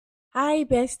Hi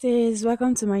besties,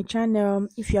 welcome to my channel.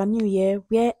 If you are new here,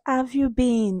 where have you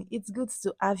been? It's good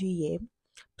to have you here.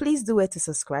 Please do to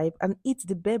subscribe and hit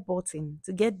the bell button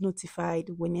to get notified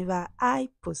whenever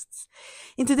I post.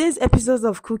 In today's episode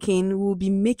of cooking, we'll be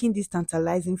making these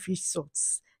tantalizing fish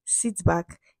sauce. Sit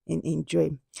back and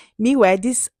enjoy. Meanwhile,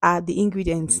 these are the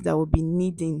ingredients that we'll be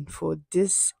needing for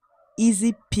this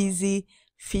easy peasy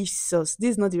fish sauce.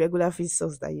 This is not the regular fish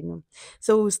sauce that you know.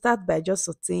 So we'll start by just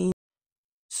sauteing.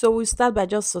 So we start by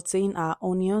just sauteing our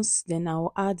onions, then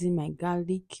I'll add in my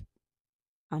garlic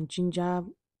and ginger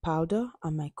powder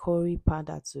and my curry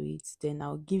powder to it. Then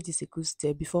I'll give this a good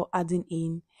stir before adding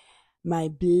in my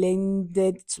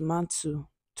blended tomato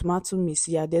mix.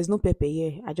 Yeah, there's no pepper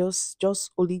here. I just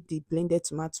only the blended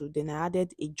tomato. Then I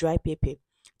added a dry pepper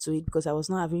to it because I was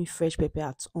not having fresh pepper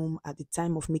at home at the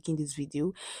time of making this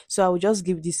video. So I will just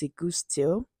give this a good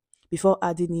stir before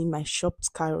adding in my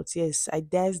chopped carrots. Yes, I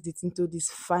diced it into this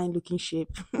fine looking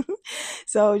shape.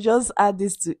 So I'll just add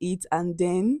this to it, and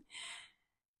then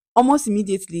almost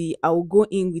immediately I will go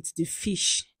in with the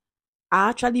fish. I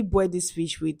actually boil this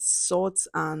fish with salt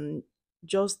and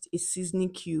just a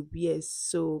seasoning cube. Yes,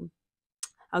 so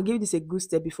I'll give this a good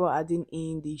step before adding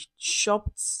in the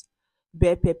chopped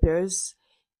bell peppers.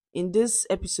 In this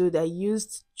episode, I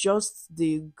used just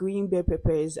the green bell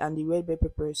peppers and the red bell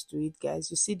peppers to it,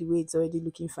 guys. You see the way it's already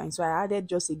looking fine. So I added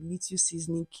just a little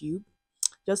seasoning cube,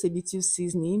 just a little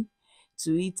seasoning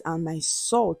to it, and my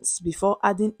salt before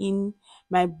adding in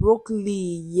my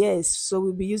broccoli. Yes, so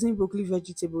we'll be using broccoli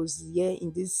vegetables here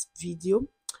in this video.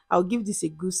 I'll give this a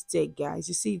good stir, guys.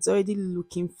 You see it's already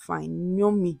looking fine,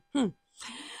 yummy.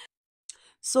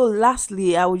 So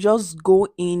lastly, I will just go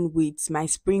in with my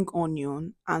spring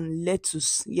onion and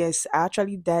lettuce. Yes, I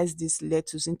actually diced this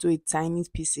lettuce into a tiny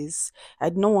pieces. I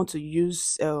don't want to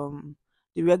use the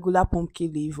regular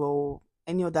pumpkin leaf or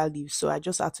any other leaf, so I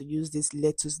just had to use this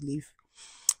lettuce leaf.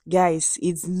 Guys,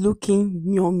 it's looking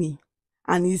yummy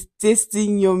and it's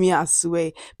tasting yummy as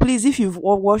well. Please, if you've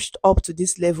watched up to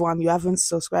this level and you haven't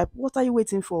subscribed, what are you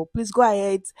waiting for? Please go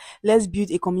ahead. Let's build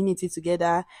a community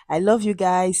together. I love you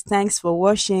guys. Thanks for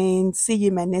watching. See you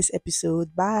in my next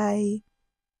episode. Bye.